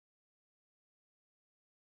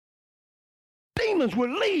 Demons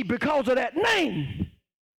will leave because of that name.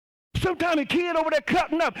 Sometimes a kid over there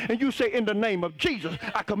cutting up, and you say, in the name of Jesus,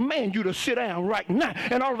 I command you to sit down right now.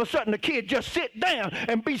 And all of a sudden, the kid just sit down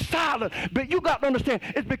and be silent. But you got to understand,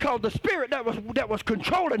 it's because the spirit that was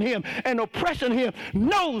controlling him and oppressing him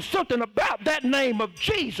knows something about that name of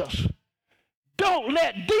Jesus. Don't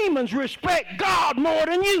let demons respect God more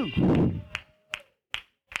than you.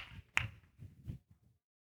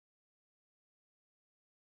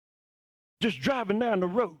 Just driving down the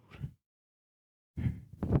road.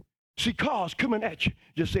 See cars coming at you,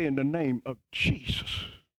 just say in the name of Jesus.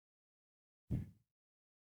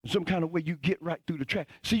 Some kind of way you get right through the track.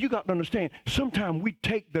 See, you got to understand, sometimes we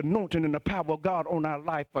take the anointing and the power of God on our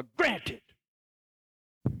life for granted.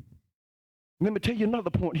 Let me tell you another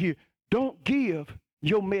point here. Don't give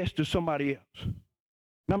your mess to somebody else.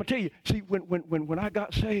 Now, I'm going to tell you, see, when I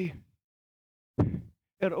got saved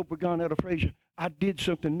at Obregon, at Fraser, I did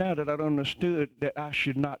something now that I understood that I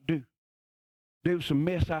should not do. There was some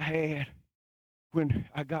mess I had when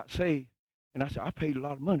I got saved. And I said, I paid a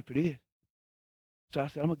lot of money for this. So I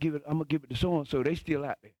said, I'm gonna give it to so-and-so. They still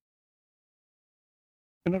out there.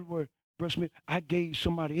 In other words, Brother Smith, I gave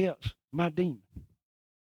somebody else my demon.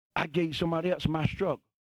 I gave somebody else my struggle.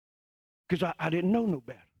 Because I didn't know no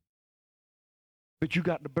better. But you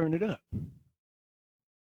got to burn it up.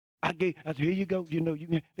 I said, here you go. You know, you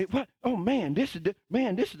can, what? Oh man, this is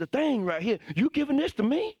the thing right here. You giving this to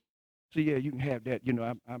me? So yeah, you can have that. You know,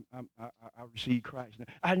 I received Christ. Now,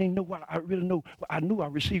 I didn't know what I really know. I knew I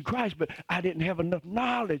received Christ, but I didn't have enough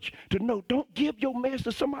knowledge to know. Don't give your mess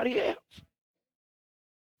to somebody else.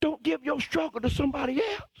 Don't give your struggle to somebody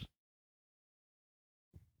else.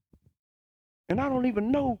 And I don't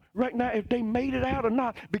even know right now if they made it out or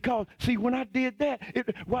not, because see, when I did that,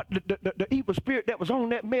 the evil spirit that was on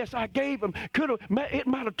that mess I gave them it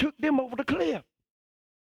might have took them over the cliff.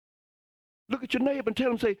 Look at your neighbor and tell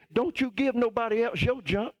them, say, don't you give nobody else your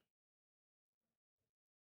junk.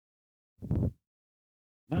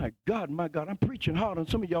 My God, I'm preaching hard on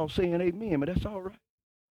some of y'all saying amen, but that's all right.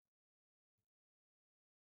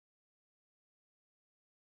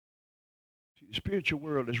 See, the spiritual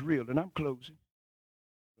world is real, and I'm closing.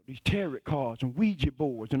 These tarot cards and Ouija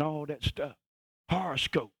boards and all that stuff,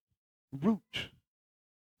 horoscope, roots.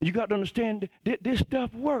 You got to understand that this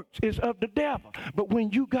stuff works. It's of the devil. But when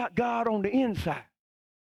you got God on the inside,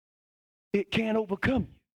 it can't overcome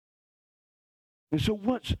you. And so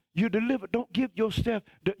once you're delivered, don't give your stuff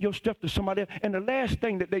to somebody else. And the last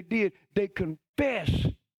thing that they did, they confessed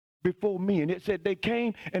before me. And it said they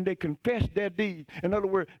came and they confessed their deeds. In other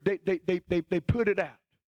words, they put it out.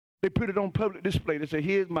 They put it on public display. They say,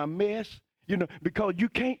 here's my mess. You know, because you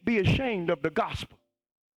can't be ashamed of the gospel.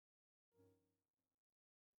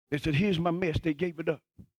 They said, here's my mess. They gave it up.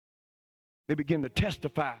 They began to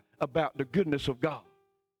testify about the goodness of God,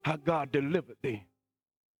 how God delivered them.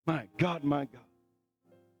 My God, my God.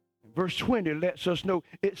 And verse 20 lets us know,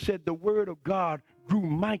 it said the word of God grew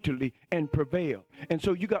mightily and prevailed. And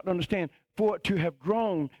so you got to understand, for it to have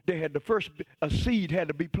grown, a seed had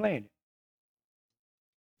to be planted.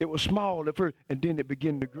 It was small at first, and then it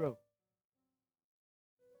began to grow.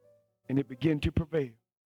 And it began to prevail.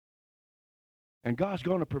 And God's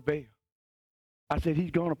going to prevail. I said he's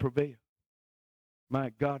going to prevail.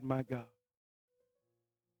 My God, my God.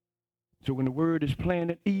 So when the word is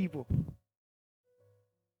planted, evil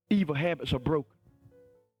habits are broken.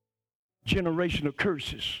 Generational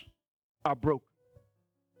curses are broken.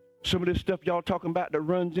 Some of this stuff y'all talking about that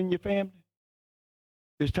runs in your family,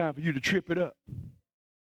 it's time for you to trip it up.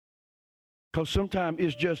 Because sometimes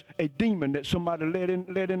it's just a demon that somebody let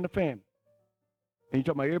in the family. And you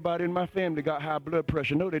talking about everybody in my family got high blood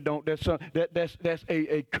pressure. No, they don't. That's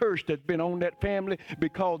a curse that's been on that family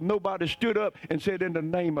because nobody stood up and said, in the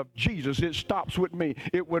name of Jesus, it stops with me.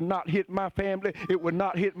 It will not hit my family. It will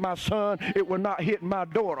not hit my son. It will not hit my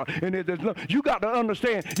daughter. And you got to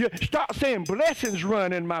understand, you stop saying blessings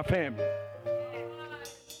run in my family.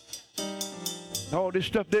 All this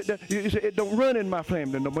stuff, it don't run in my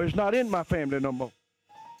family no more. It's not in my family no more.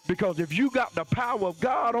 Because if you got the power of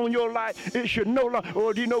God on your life, it should no longer,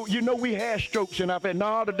 or you know we had strokes in our family.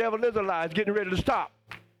 No, the devil is a lie. It's getting ready to stop.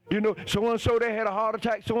 So-and-so, they had a heart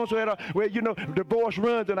attack. So-and-so had divorce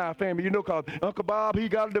runs in our family. Because Uncle Bob, he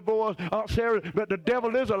got a divorce. Aunt Sarah, but the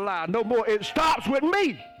devil is a lie. No more. It stops with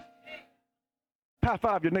me. High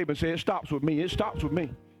five your neighbor and say, it stops with me. It stops with me.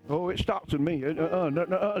 Oh, it stops with me.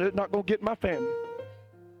 It's not going to get my family.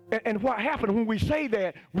 And what happened when we say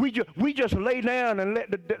that, we just lay down and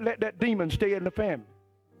let that demon stay in the family.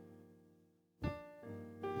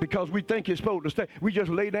 Because we think it's supposed to stay. We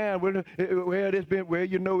just lay down with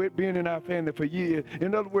it been in our family for years.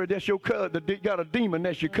 In other words, that's your cousin. You got a demon,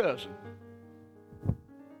 that's your cousin.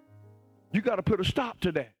 You got to put a stop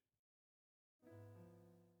to that.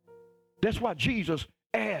 That's why Jesus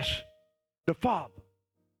asked the Father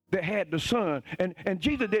that had the Son. And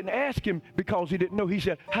Jesus didn't ask him because he didn't know. He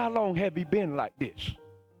said, how long have he been like this?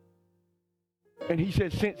 And he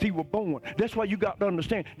said, since he was born. That's why you got to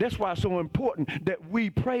understand. That's why it's so important that we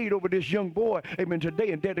prayed over this young boy, amen,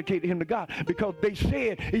 today and dedicated him to God. Because he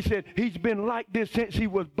said, he's been like this since he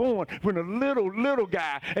was born. When a little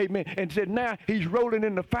guy, amen, and said now he's rolling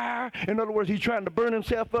in the fire. In other words, he's trying to burn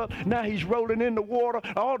himself up. Now he's rolling in the water.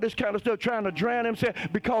 All this kind of stuff, trying to drown himself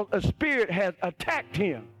because a spirit has attacked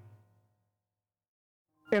him.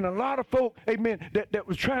 And a lot of folk, amen,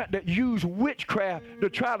 that use witchcraft to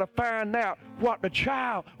try to find out what the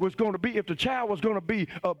child was going to be, if the child was going to be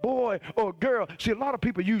a boy or a girl. See, a lot of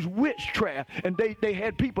people use witchcraft, and they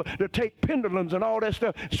had people that take pendulums and all that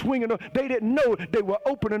stuff, swinging up. They didn't know they were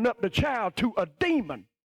opening up the child to a demon.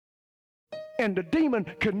 And the demon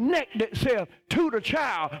connected itself to the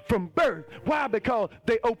child from birth. Why? Because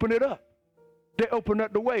they opened it up. They opened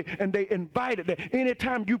up the way and they invited that.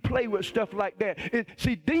 Anytime you play with stuff like that,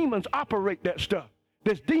 demons operate that stuff.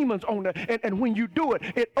 There's demons on that. And when you do it,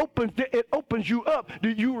 it opens you up to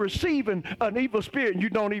you receiving an evil spirit and you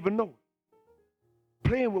don't even know it.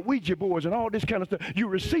 Playing with Ouija boards and all this kind of stuff, you're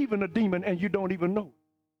receiving a demon and you don't even know it.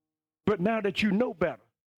 But now that you know better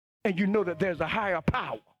and you know that there's a higher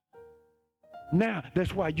power, now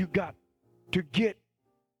that's why you got to get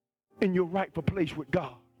in your rightful place with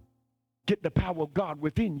God. Get the power of God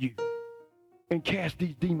within you and cast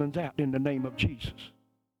these demons out in the name of Jesus.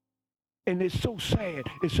 And it's so sad.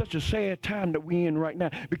 It's such a sad time that we're in right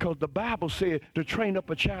now because the Bible said to train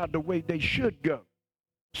up a child the way they should go.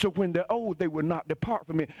 So when they're old, they will not depart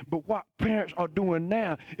from it. But what parents are doing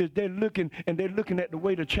now is they're looking at the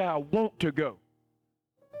way the child wants to go.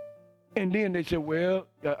 And then they say, well,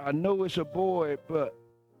 I know it's a boy, but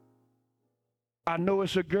I know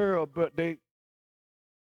it's a girl, but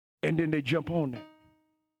and then they jump on that.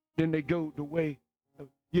 Then they go the way, I'm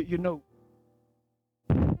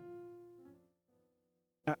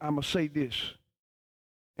going to say this,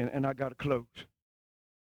 and I got to close.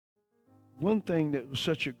 One thing that was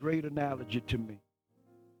such a great analogy to me,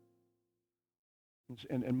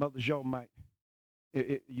 and mothers, y'all might,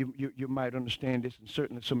 you might understand this, and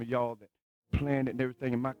certainly some of y'all that planned it and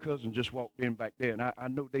everything, and my cousin just walked in back there, and I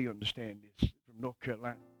know they understand this from North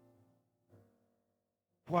Carolina.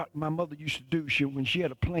 What my mother used to do, when she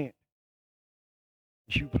had a plant,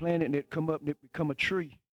 she would plant it and it'd come up and it'd become a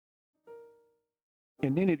tree.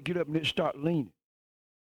 And then it'd get up and it'd start leaning.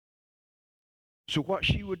 So what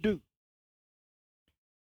she would do,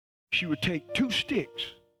 she would take 2 sticks.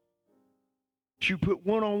 She would put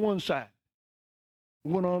one on one side,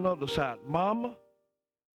 one on the other side, Mama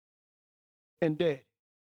and Daddy.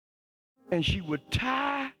 And she would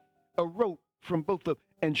tie a rope from both of them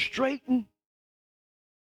and straighten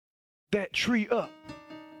that tree up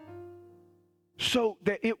so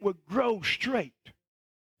that it would grow straight.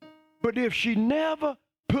 But if she never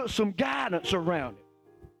put some guidance around it,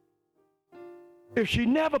 If she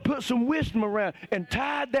never put some wisdom around and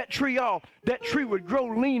tied that tree off, that tree would grow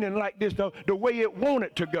leaning like this, the way it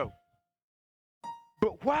wanted to go.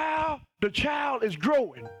 But while the child is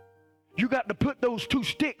growing, you got to put those 2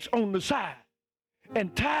 sticks on the side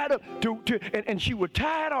and tie it up, and she would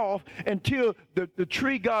tie it off until the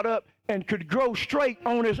tree got up and could grow straight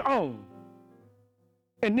on its own.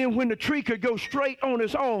 And then when the tree could go straight on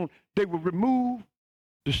its own, they would remove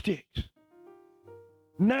the sticks.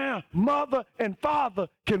 Now, mother and father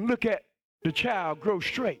can look at the child grow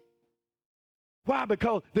straight. Why?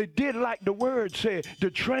 Because they did like the word said,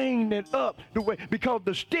 to train it up the way, because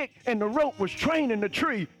the stick and the rope was training the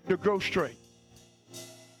tree to grow straight.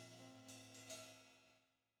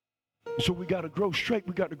 So we got to grow straight.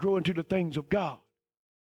 We got to grow into the things of God.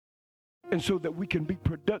 And so that we can be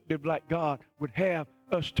productive like God would have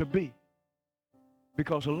us to be.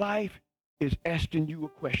 Because life is asking you a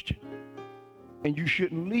question. And you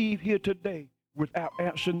shouldn't leave here today without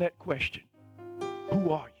answering that question. Who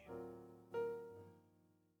are you?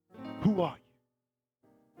 Who are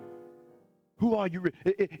you? Who are you?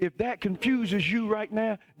 If that confuses you right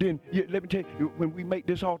now, then let me tell you, when we make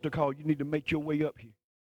this altar call, you need to make your way up here.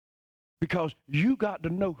 Because you got to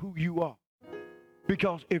know who you are.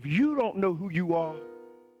 Because if you don't know who you are,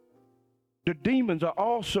 the demons are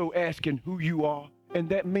also asking who you are, and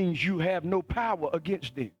that means you have no power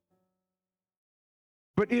against them.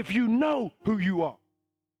 But if you know who you are,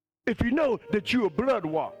 if you know that you are blood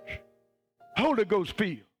washed, Holy Ghost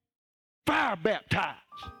filled, fire baptized,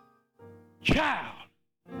 child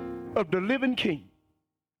of the living King,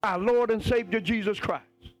 our Lord and Savior Jesus Christ,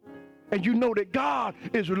 and you know that God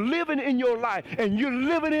is living in your life and you're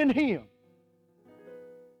living in Him,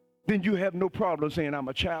 then you have no problem saying, I'm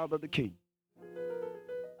a child of the King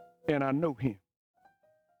and I know Him.